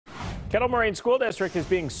Kettle Moraine School District is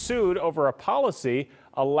being sued over a policy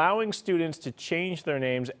allowing students to change their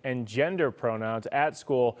names and gender pronouns at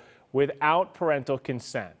school without parental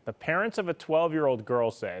consent. The parents of a 12-year-old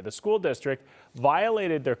girl say the school district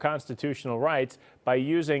violated their constitutional rights by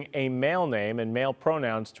using a male name and male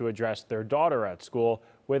pronouns to address their daughter at school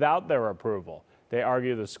without their approval. They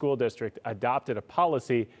argue the school district adopted a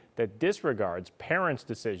policy that disregards parents'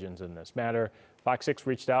 decisions in this matter. Fox 6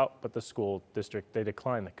 reached out, but the school district, they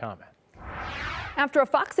declined the comment. After a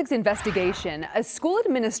Fox 6 investigation, a school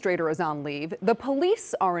administrator is on leave, the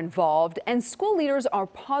police are involved, and school leaders are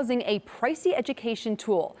pausing a pricey education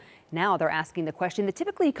tool. Now they're asking the question that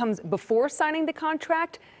typically comes before signing the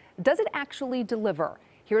contract: does it actually deliver?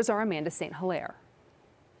 Here's our Amanda St. Hilaire.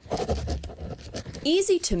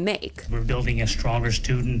 Easy to make. We're building a stronger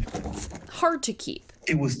student. Hard to keep.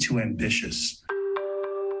 It was too ambitious.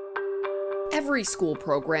 Every school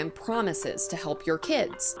program promises to help your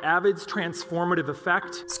kids. Avid's transformative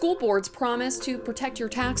effect. School boards promise to protect your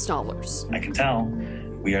tax dollars. I can tell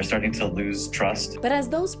we are starting to lose trust. But as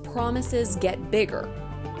those promises get bigger,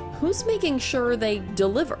 who's making sure they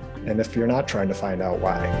deliver? And if you're not trying to find out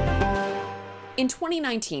why. In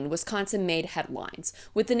 2019, Wisconsin made headlines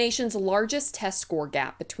with the nation's largest test score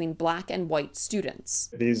gap between black and white students.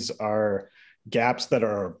 These are gaps that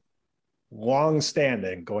are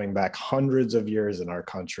long-standing, going back hundreds of years in our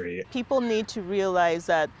country. People need to realize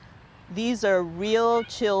that these are real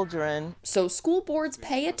children. So school boards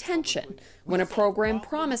pay attention when a program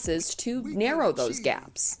promises to narrow those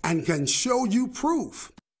gaps. And can show you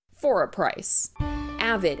proof. For a price.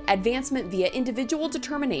 AVID, Advancement via Individual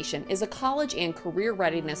Determination, is a college and career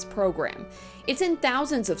readiness program. It's in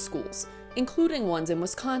thousands of schools, including ones in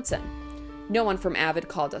Wisconsin. No one from AVID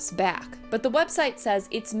called us back, but the website says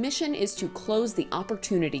its mission is to close the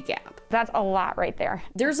opportunity gap. That's a lot right there.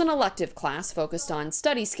 There's an elective class focused on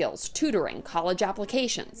study skills, tutoring, college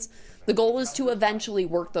applications. The goal is to eventually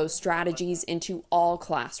work those strategies into all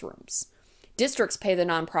classrooms. Districts pay the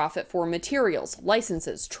nonprofit for materials,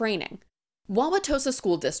 licenses, training. Wauwatosa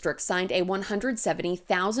School District signed a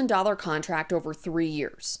 $170,000 contract over 3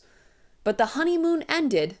 years. But the honeymoon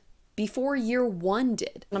ended before year one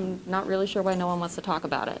did. I'm not really sure why no one wants to talk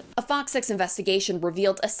about it. A Fox 6 investigation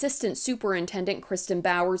revealed Assistant Superintendent Kristen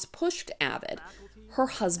Bowers pushed AVID, her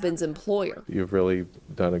husband's employer. You've really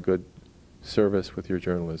done a good service with your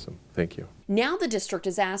journalism. Thank you. Now the district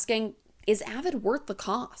is asking, is AVID worth the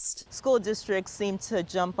cost? School districts seem to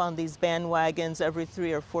jump on these bandwagons every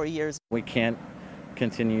 3 or 4 years. We can't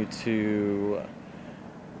continue to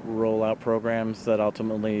roll out programs that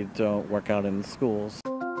ultimately don't work out in the schools.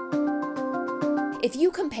 If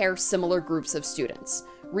you compare similar groups of students,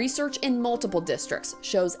 research in multiple districts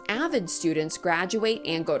shows AVID students graduate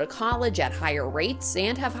and go to college at higher rates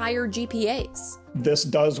and have higher GPAs. This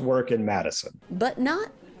does work in Madison. But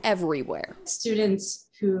not everywhere. Students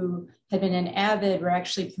who had been in AVID were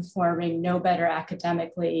actually performing no better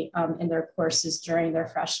academically in their courses during their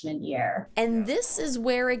freshman year. And this is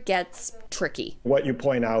where it gets tricky. What you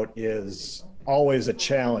point out is always a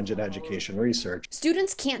challenge in education research.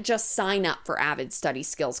 Students can't just sign up for AVID study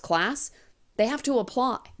skills class. They have to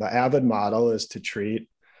apply. The AVID model is to treat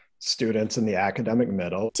students in the academic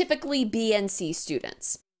middle. Typically B and C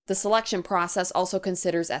students. The selection process also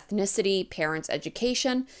considers ethnicity, parents'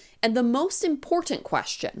 education, and the most important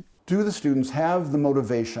question: do the students have the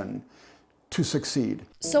motivation to succeed?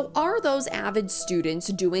 So are those AVID students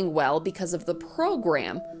doing well because of the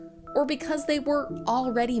program or because they were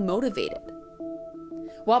already motivated?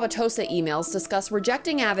 Wauwatosa emails discuss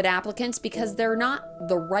rejecting AVID applicants because they're not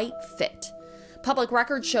the right fit. Public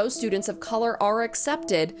records show students of color are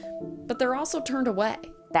accepted, but they're also turned away.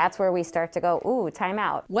 That's where we start to go, ooh, time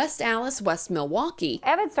out. West Allis, West Milwaukee,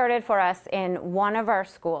 AVID started for us in one of our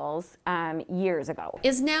schools years ago.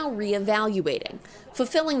 Is now reevaluating.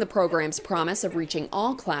 Fulfilling the program's promise of reaching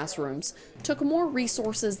all classrooms took more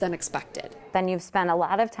resources than expected. Then you've spent a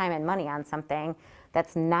lot of time and money on something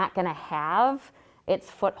that's not going to have its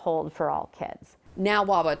foothold for all kids. Now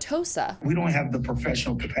Wauwatosa, We don't have the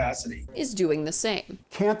professional capacity, is doing the same.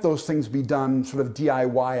 Can't those things be done sort of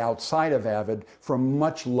DIY outside of AVID for a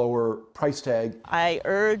much lower price tag? I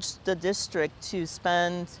urge the district to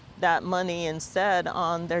spend that money instead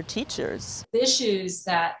on their teachers. The issues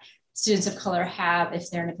that students of color have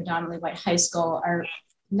if they're in a predominantly white high school are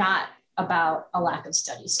not about a lack of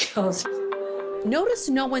study skills. Notice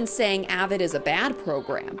no one's saying AVID is a bad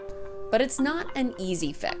program, but it's not an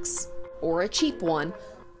easy fix, or a cheap one,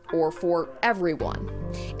 or for everyone.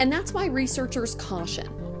 And that's why researchers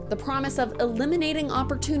caution the promise of eliminating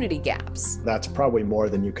opportunity gaps. That's probably more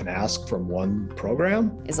than you can ask from one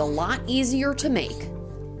program. Is a lot easier to make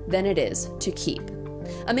than it is to keep.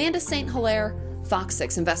 Amanda St. Hilaire, Fox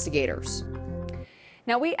 6 Investigators.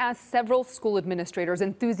 Now, we asked several school administrators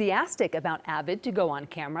enthusiastic about Avid to go on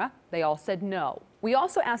camera. They all said no. We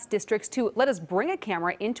also asked districts to let us bring a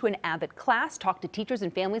camera into an Avid class, talk to teachers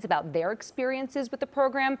and families about their experiences with the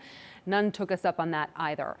program. None took us up on that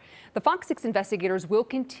either. The Fox 6 investigators will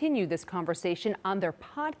continue this conversation on their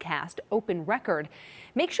podcast, Open Record.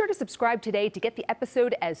 Make sure to subscribe today to get the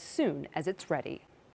episode as soon as it's ready.